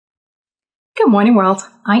Good morning, world.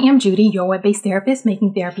 I am Judy, your web-based therapist,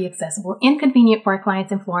 making therapy accessible and convenient for our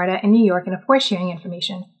clients in Florida and New York, and of course, sharing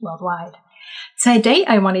information worldwide. Today,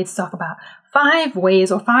 I wanted to talk about 5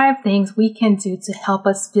 ways or 5 things we can do to help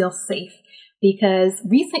us feel safe, because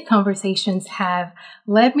recent conversations have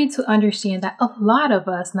led me to understand that a lot of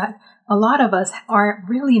us are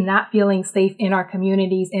really not feeling safe in our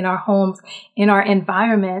communities, in our homes, in our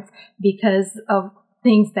environments because of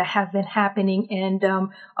things that have been happening. And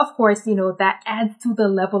of course, that adds to the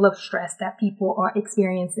level of stress that people are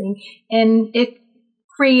experiencing. And it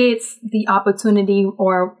creates the opportunity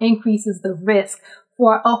or increases the risk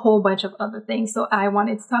for a whole bunch of other things. So I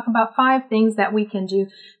wanted to talk about 5 things that we can do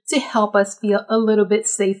to help us feel a little bit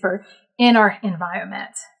safer in our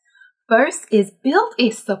environment. First is build a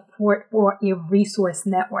support or a resource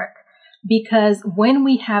network. Because when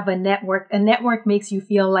we have a network makes you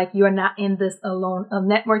feel like you're not in this alone.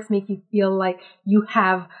 Networks make you feel like you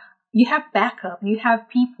have backup, you have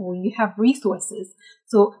people, you have resources.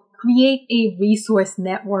 So create a resource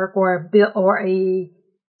network or a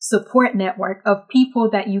support network of people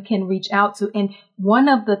that you can reach out to. And one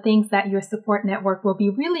of the things that your support network will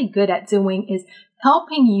be really good at doing is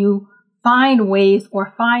helping you find ways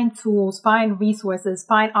or find tools, find resources,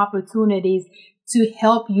 find opportunities to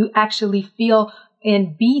help you actually feel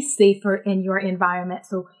and be safer in your environment.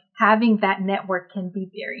 So having that network can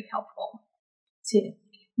be very helpful. 2,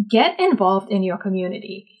 get involved in your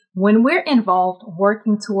community. When we're involved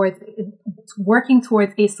working towards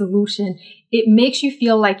a solution, it makes you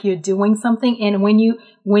feel like you're doing something. And when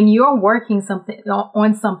you're working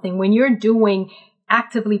on something, when you're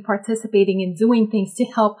actively participating and doing things to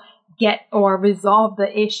help get or resolve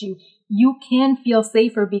the issue, you can feel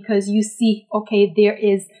safer because you see, okay, there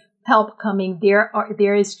is help coming, there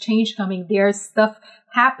is change coming, there's stuff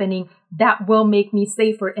happening that will make me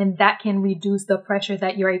safer, and that can reduce the pressure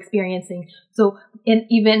that you're experiencing. So, and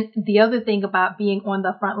even the other thing about being on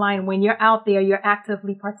the front line, when you're out there, you're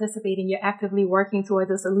actively participating, you're actively working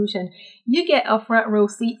towards a solution, you get a front row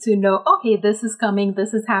seat to know, okay, this is coming,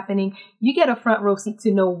 this is happening. You get a front row seat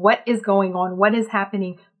to know what is going on, what is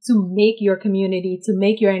happening, to make your community, to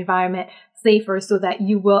make your environment safer, so that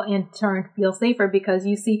you will in turn feel safer because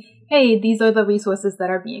you see, hey, these are the resources that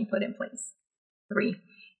are being put in place. 3,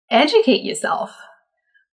 educate yourself.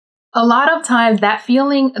 A lot of times that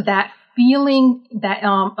feeling of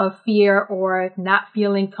fear or not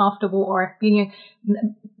feeling comfortable or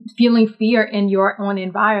feeling fear in your own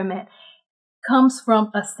environment comes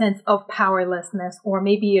from a sense of powerlessness, or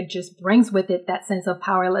maybe it just brings with it that sense of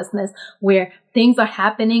powerlessness where things are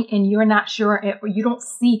happening and you're not sure, or you don't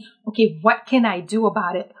see, okay, what can I do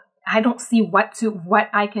about it? I don't see what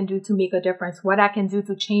I can do to make a difference, what I can do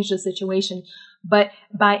to change the situation. But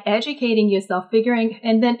by educating yourself,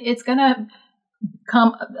 and then it's gonna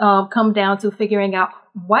come down to figuring out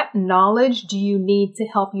what knowledge do you need to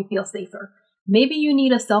help you feel safer. Maybe you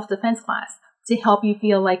need a self-defense class to help you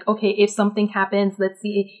feel like, okay, if something happens, let's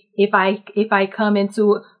see, if I come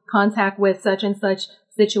into contact with such and such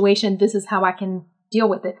situation, this is how I can deal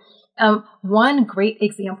with it. One great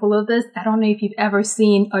example of this, I don't know if you've ever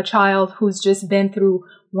seen a child who's just been through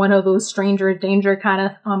one of those stranger danger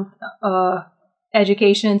kind of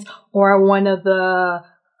educations, or one of the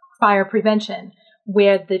fire prevention,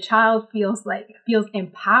 where the child feels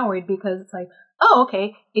empowered because it's like, oh,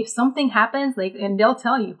 okay, if something happens, and they'll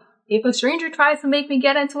tell you, if a stranger tries to make me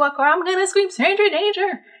get into a car, I'm going to scream, stranger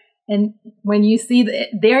danger. And when you see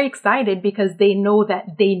that, they're excited because they know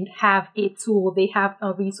that they have a tool, they have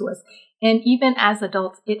a resource. And even as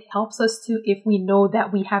adults, it helps us too if we know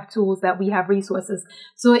that we have tools, that we have resources.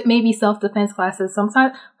 So it may be self-defense classes.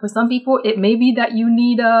 Sometimes for some people, it may be that you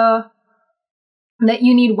need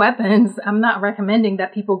weapons. I'm not recommending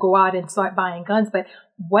that people go out and start buying guns, but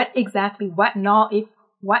what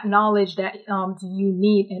knowledge that do you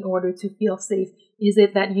need in order to feel safe? Is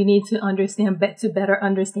it that you need to better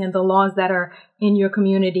understand the laws that are in your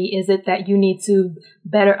community? Is it that you need to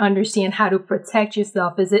better understand how to protect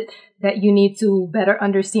yourself? Is it that you need to better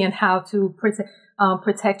understand how to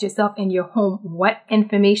protect yourself in your home? What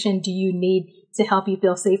information do you need to help you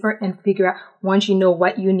feel safer? And figure out, once you know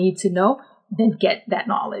what you need to know, then get that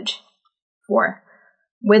knowledge.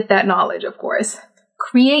 With that knowledge, of course,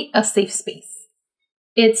 create a safe space.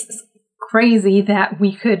 It's crazy that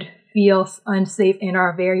we could feel unsafe in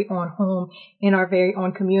our very own home, in our very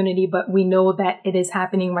own community, but we know that it is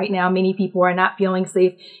happening right now. Many people are not feeling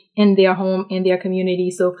safe in their home, in their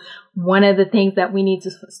community. So one of the things that we need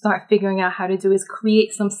to start figuring out how to do is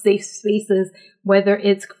create some safe spaces, whether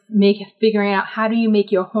it's figuring out how do you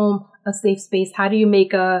make your home a safe space? How do you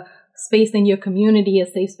make a space in your community a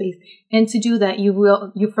safe space. And to do that,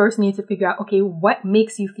 you first need to figure out, okay, what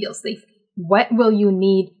makes you feel safe? What will you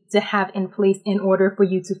need to have in place in order for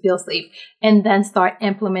you to feel safe? And then start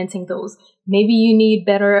implementing those. Maybe you need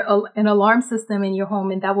an alarm system in your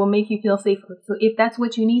home, and that will make you feel safer. So if that's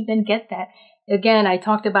what you need, then get that. Again, I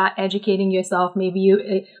talked about educating yourself.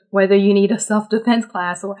 Maybe whether you need a self-defense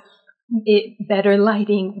class or better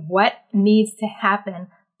lighting, what needs to happen.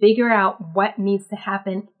 Figure out what needs to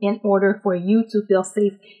happen in order for you to feel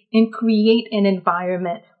safe, and create an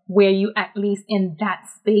environment where you, at least in that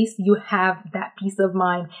space, you have that peace of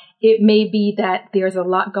mind. It may be that there's a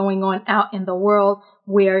lot going on out in the world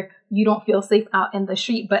where you don't feel safe out in the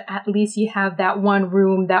street, but at least you have that one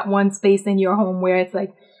room, that one space in your home where it's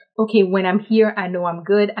like, okay, when I'm here, I know I'm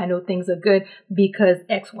good. I know things are good because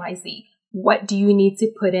X, Y, Z. What do you need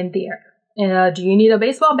to put in there? Do you need a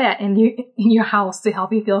baseball bat in your house to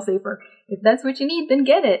help you feel safer? If that's what you need, then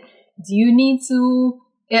get it. Do you need to,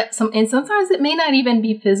 and sometimes it may not even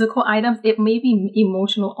be physical items. It may be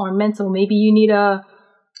emotional or mental. Maybe you need to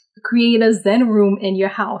create a Zen room in your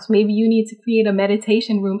house. Maybe you need to create a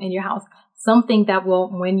meditation room in your house. Something that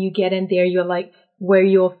will, when you get in there, you're like, where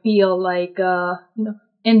you'll feel like,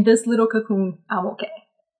 in this little cocoon, I'm okay.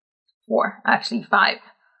 4, actually 5,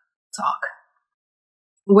 talk.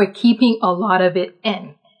 We're keeping a lot of it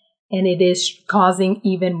in, and it is causing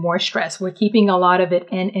even more stress. We're keeping a lot of it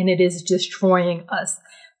in, and it is destroying us.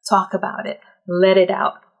 Talk about it. Let it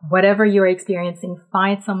out. Whatever you're experiencing,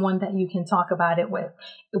 find someone that you can talk about it with.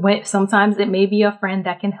 Sometimes it may be a friend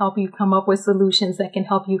that can help you come up with solutions, that can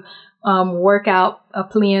help you work out a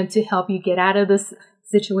plan to help you get out of this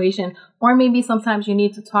situation. Or maybe sometimes you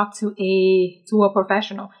need to talk to a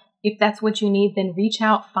professional. If that's what you need, then reach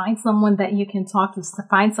out, find someone that you can talk to,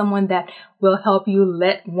 find someone that will help you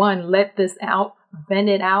let this out, vent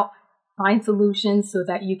it out, find solutions so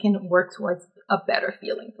that you can work towards a better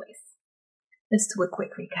feeling place. Let's do a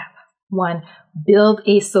quick recap. 1, build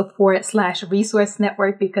a support/resource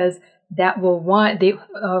network, because that will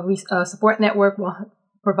support network will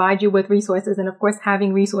provide you with resources. And of course,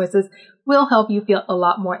 having resources will help you feel a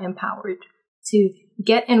lot more empowered. 2,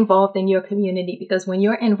 get involved in your community, because when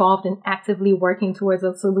you're involved in actively working towards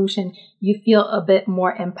a solution, you feel a bit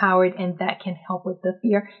more empowered, and that can help with the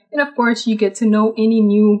fear. And of course, you get to know any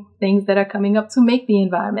new things that are coming up to make the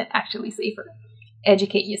environment actually safer.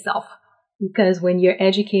 Educate yourself, because when you're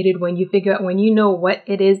educated, when you know what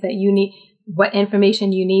it is that you need, what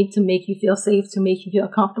information you need to make you feel safe, to make you feel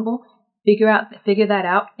comfortable, figure that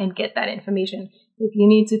out and get that information. If you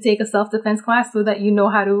need to take a self-defense class so that you know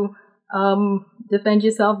how to defend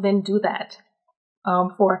yourself, then do that.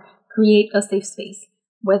 4, create a safe space,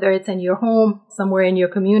 whether it's in your home, somewhere in your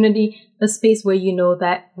community, a space where you know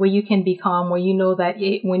that, where you can be calm, where you know that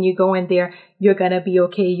when you go in there, you're going to be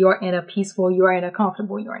okay. You're in a peaceful, you're in a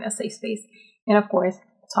comfortable, you're in a safe space. And of course,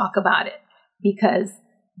 talk about it, because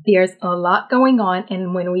there's a lot going on.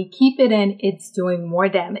 And when we keep it in, it's doing more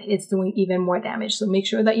damage. It's doing even more damage. So make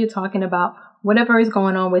sure that you're talking about whatever is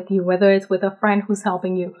going on with you, whether it's with a friend who's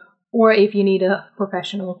helping you, or if you need a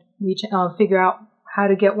professional, figure out how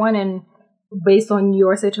to get one, and based on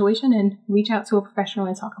your situation, and reach out to a professional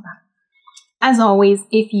and talk about it. As always,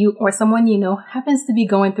 if you or someone you know happens to be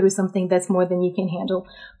going through something that's more than you can handle,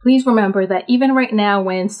 please remember that even right now,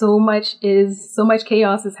 when so much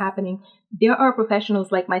chaos is happening, there are professionals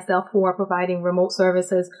like myself who are providing remote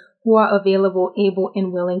services, who are available, able,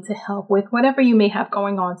 and willing to help with whatever you may have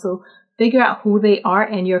going on. So figure out who they are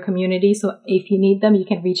in your community, so if you need them, you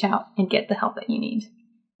can reach out and get the help that you need.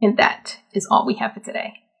 And that is all we have for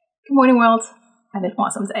today. Good morning, world. Have an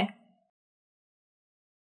awesome day.